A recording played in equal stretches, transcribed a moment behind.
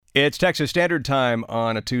It's Texas Standard Time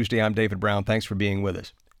on a Tuesday. I'm David Brown. Thanks for being with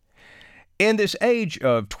us. In this age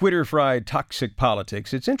of Twitter-fried toxic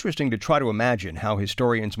politics, it's interesting to try to imagine how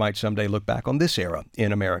historians might someday look back on this era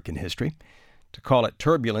in American history. To call it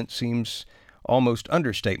turbulent seems almost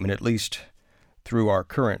understatement, at least through our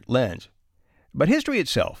current lens. But history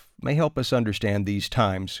itself may help us understand these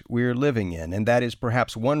times we're living in, and that is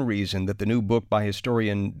perhaps one reason that the new book by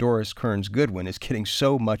historian Doris Kearns Goodwin is getting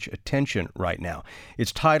so much attention right now.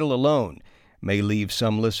 Its title alone may leave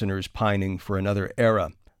some listeners pining for another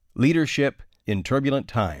era. Leadership in Turbulent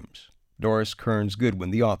Times. Doris Kearns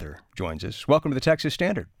Goodwin, the author, joins us. Welcome to the Texas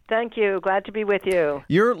Standard. Thank you. Glad to be with you.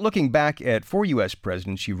 You're looking back at 4 U.S.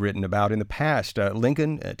 presidents you've written about in the past,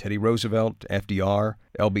 Lincoln, Teddy Roosevelt, FDR,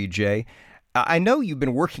 LBJ. I know you've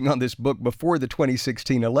been working on this book before the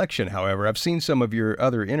 2016 election, however. I've seen some of your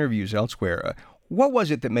other interviews elsewhere. What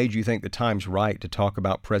was it that made you think the time's right to talk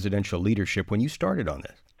about presidential leadership when you started on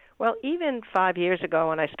this? Well, even 5 years ago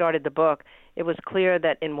when I started the book, it was clear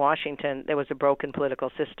that in Washington there was a broken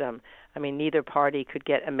political system. I mean, neither party could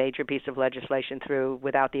get a major piece of legislation through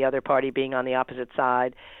without the other party being on the opposite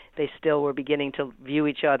side. They still were beginning to view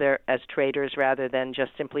each other as traitors rather than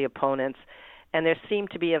just simply opponents. And there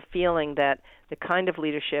seemed to be a feeling that the kind of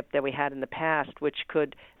leadership that we had in the past, which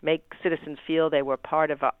could make citizens feel they were part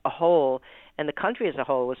of a whole, and the country as a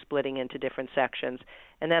whole was splitting into different sections.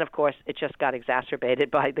 And then, of course, it just got exacerbated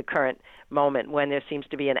by the current moment when there seems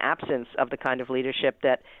to be an absence of the kind of leadership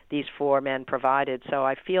that these four men provided. So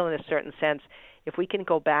I feel in a certain sense, if we can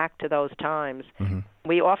go back to those times,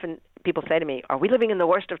 people say to me, are we living in the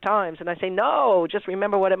worst of times? And I say, no, just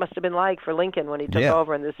remember what it must have been like for Lincoln when he took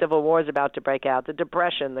over and the Civil War is about to break out, the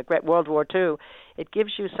Depression, the Great World War II. It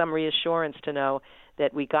gives you some reassurance to know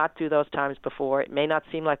that we got through those times before. It may not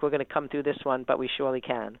seem like we're going to come through this one, but we surely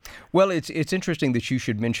can. Well, it's interesting that you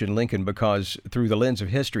should mention Lincoln because through the lens of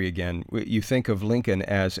history again, you think of Lincoln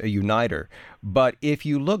as a uniter. But if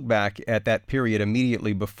you look back at that period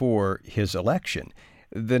immediately before his election,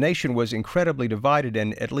 the nation was incredibly divided,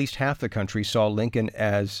 and at least half the country saw Lincoln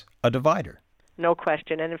as a divider. No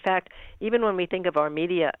question. And in fact, even when we think of our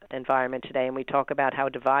media environment today and we talk about how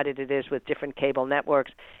divided it is with different cable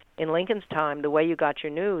networks, in Lincoln's time, the way you got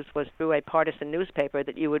your news was through a partisan newspaper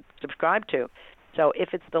that you would subscribe to. So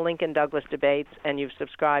if it's the Lincoln-Douglas debates and you've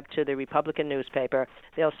subscribed to the Republican newspaper,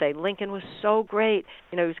 they'll say, Lincoln was so great.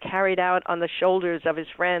 You know, he was carried out on the shoulders of his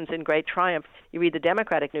friends in great triumph. You read the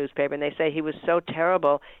Democratic newspaper, and they say he was so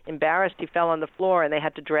terrible, embarrassed, he fell on the floor, and they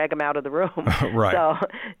had to drag him out of the room. Right. So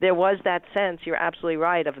there was that sense, you're absolutely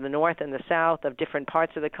right, of the North and the South, of different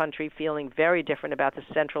parts of the country feeling very different about the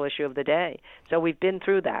central issue of the day. So we've been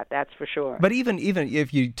through that, that's for sure. But even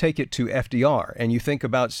if you take it to FDR, and you think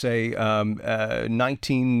about, say,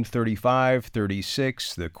 1935,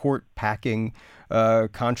 36, the court packing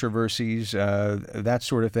controversies, that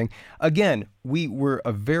sort of thing. Again, we were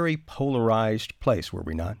a very polarized place, were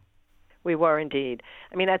we not? We were indeed.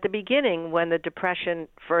 I mean, at the beginning, when the Depression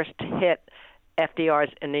first hit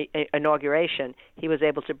FDR's inauguration, he was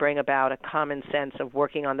able to bring about a common sense of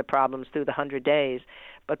working on the problems through the 100 days.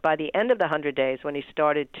 But by the end of the 100 days, when he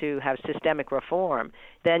started to have systemic reform,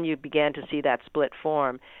 then you began to see that split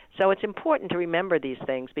form. So it's important to remember these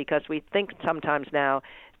things because we think sometimes now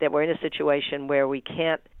that we're in a situation where we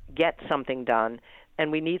can't get something done,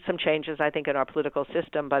 and we need some changes, I think, in our political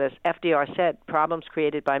system. But as FDR said, problems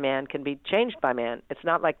created by man can be changed by man. It's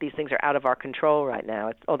not like these things are out of our control right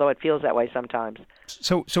now, although it feels that way sometimes.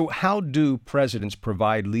 So how do presidents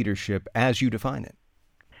provide leadership as you define it?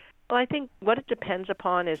 Well, I think what it depends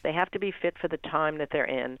upon is they have to be fit for the time that they're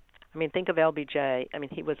in. I mean, think of LBJ. I mean,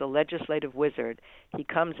 he was a legislative wizard. He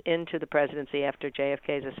comes into the presidency after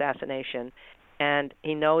JFK's assassination, and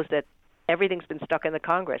he knows that everything's been stuck in the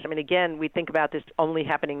Congress. I mean, again, we think about this only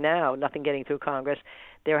happening now, nothing getting through Congress.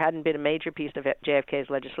 There hadn't been a major piece of JFK's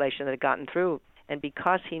legislation that had gotten through. And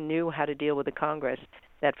because he knew how to deal with the Congress,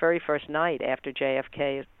 that very first night after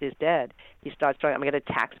JFK is dead, he starts talking, I'm going to get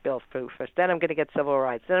a tax bill through first, then I'm going to get civil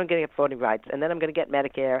rights, then I'm going to get voting rights, and then I'm going to get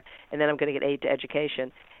Medicare, and then I'm going to get aid to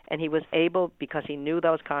education. And he was able, because he knew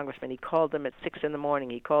those congressmen, he called them at 6 in the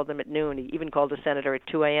morning, he called them at noon, he even called a senator at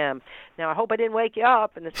 2 a.m. Now, I hope I didn't wake you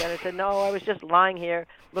up. And the senator said, no, I was just lying here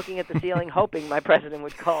looking at the ceiling hoping my president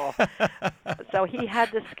would call. So he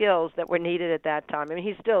had the skills that were needed at that time. I mean,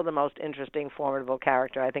 he's still the most interesting, formidable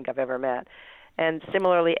character I think I've ever met. And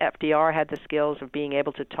similarly, FDR had the skills of being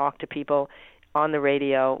able to talk to people on the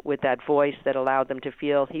radio with that voice that allowed them to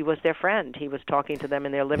feel he was their friend. He was talking to them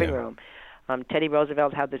in their living room. Teddy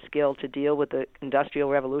Roosevelt had the skill to deal with the Industrial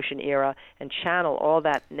Revolution era and channel all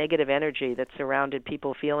that negative energy that surrounded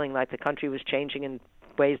people feeling like the country was changing and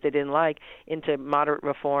ways they didn't like, into moderate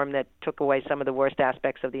reform that took away some of the worst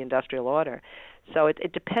aspects of the industrial order. So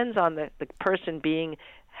it depends on the person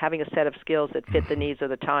having a set of skills that fit the needs of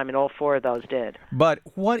the time, and all four of those did. But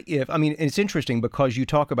what if, I mean, it's interesting because you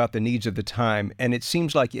talk about the needs of the time, and it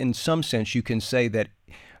seems like in some sense you can say that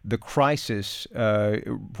the crisis,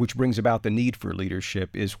 which brings about the need for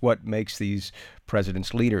leadership, is what makes these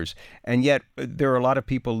presidents leaders. And yet there are a lot of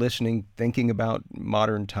people listening, thinking about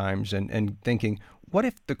modern times and thinking, what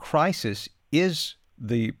if the crisis is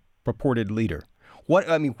the purported leader?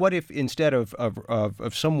 What if instead of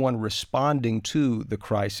someone responding to the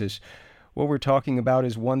crisis, what we're talking about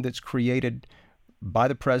is one that's created by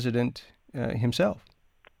the president himself?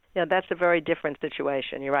 Yeah, that's a very different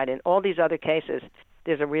situation. You're right. In all these other cases,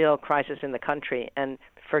 there's a real crisis in the country. And,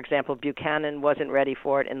 for example, Buchanan wasn't ready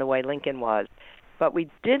for it in the way Lincoln was. But we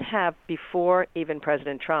did have, before even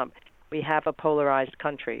President Trump, we have a polarized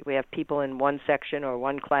country. We have people in one section or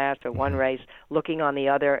one class or one race looking on the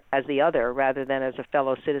other as the other rather than as a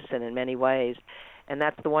fellow citizen in many ways. And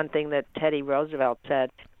that's the one thing that Teddy Roosevelt said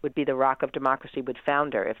would be the rock of democracy would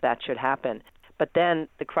founder if that should happen. But then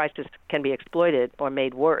the crisis can be exploited or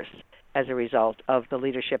made worse as a result of the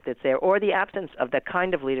leadership that's there, or the absence of the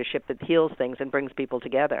kind of leadership that heals things and brings people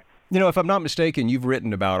together. You know, if I'm not mistaken, you've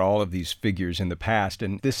written about all of these figures in the past,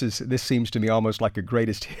 and this seems to me almost like a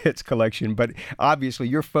greatest hits collection, but obviously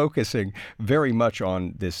you're focusing very much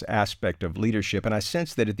on this aspect of leadership, and I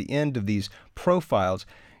sense that at the end of these profiles,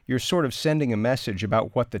 you're sort of sending a message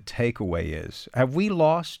about what the takeaway is. Have we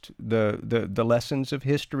lost the lessons of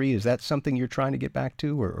history? Is that something you're trying to get back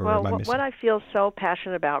to, or well, am I missing? What I feel so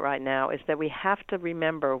passionate about right now is that we have to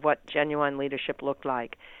remember what genuine leadership looked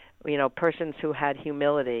like. You know, persons who had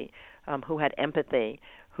humility, who had empathy,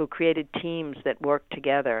 who created teams that worked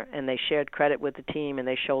together, and they shared credit with the team and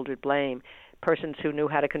they shouldered blame. Persons who knew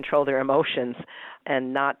how to control their emotions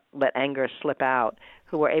and not let anger slip out,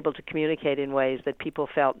 who were able to communicate in ways that people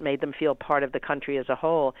felt made them feel part of the country as a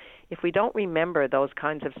whole. If we don't remember those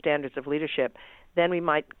kinds of standards of leadership, then we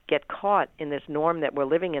might get caught in this norm that we're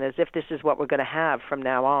living in as if this is what we're going to have from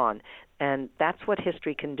now on. And that's what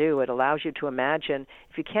history can do. It allows you to imagine,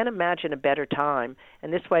 if you can't imagine a better time,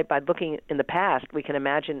 and this way by looking in the past, we can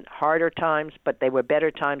imagine harder times, but they were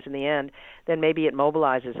better times in the end, then maybe it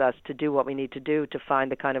mobilizes us to do what we need to do to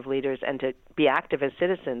find the kind of leaders and to be active as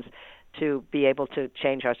citizens to be able to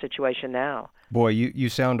change our situation now. Boy, you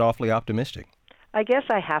sound awfully optimistic. I guess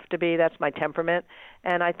I have to be. That's my temperament.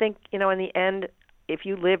 And I think, in the end, if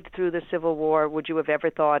you lived through the Civil War, would you have ever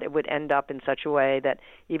thought it would end up in such a way that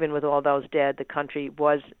even with all those dead, the country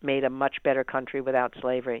was made a much better country without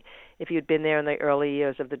slavery? If you'd been there in the early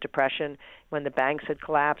years of the Depression, when the banks had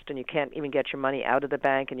collapsed and you can't even get your money out of the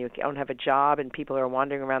bank and you don't have a job and people are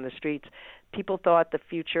wandering around the streets, people thought the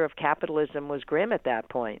future of capitalism was grim at that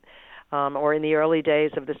point. Or in the early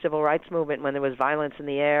days of the Civil Rights Movement when there was violence in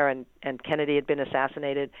the air and Kennedy had been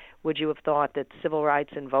assassinated, would you have thought that civil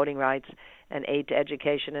rights and voting rights and aid to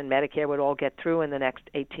education and Medicare would all get through in the next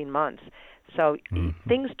 18 months? So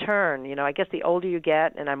things turn. I guess the older you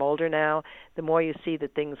get, and I'm older now, the more you see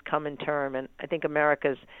that things come in turn. And I think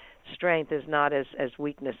America's strength is not as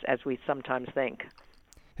weakness as we sometimes think.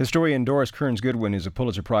 Historian Doris Kearns Goodwin is a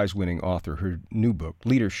Pulitzer Prize-winning author. Her new book,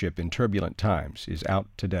 Leadership in Turbulent Times, is out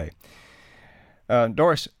today.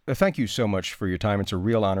 Doris, thank you so much for your time. It's a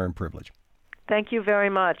real honor and privilege. Thank you very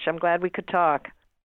much. I'm glad we could talk.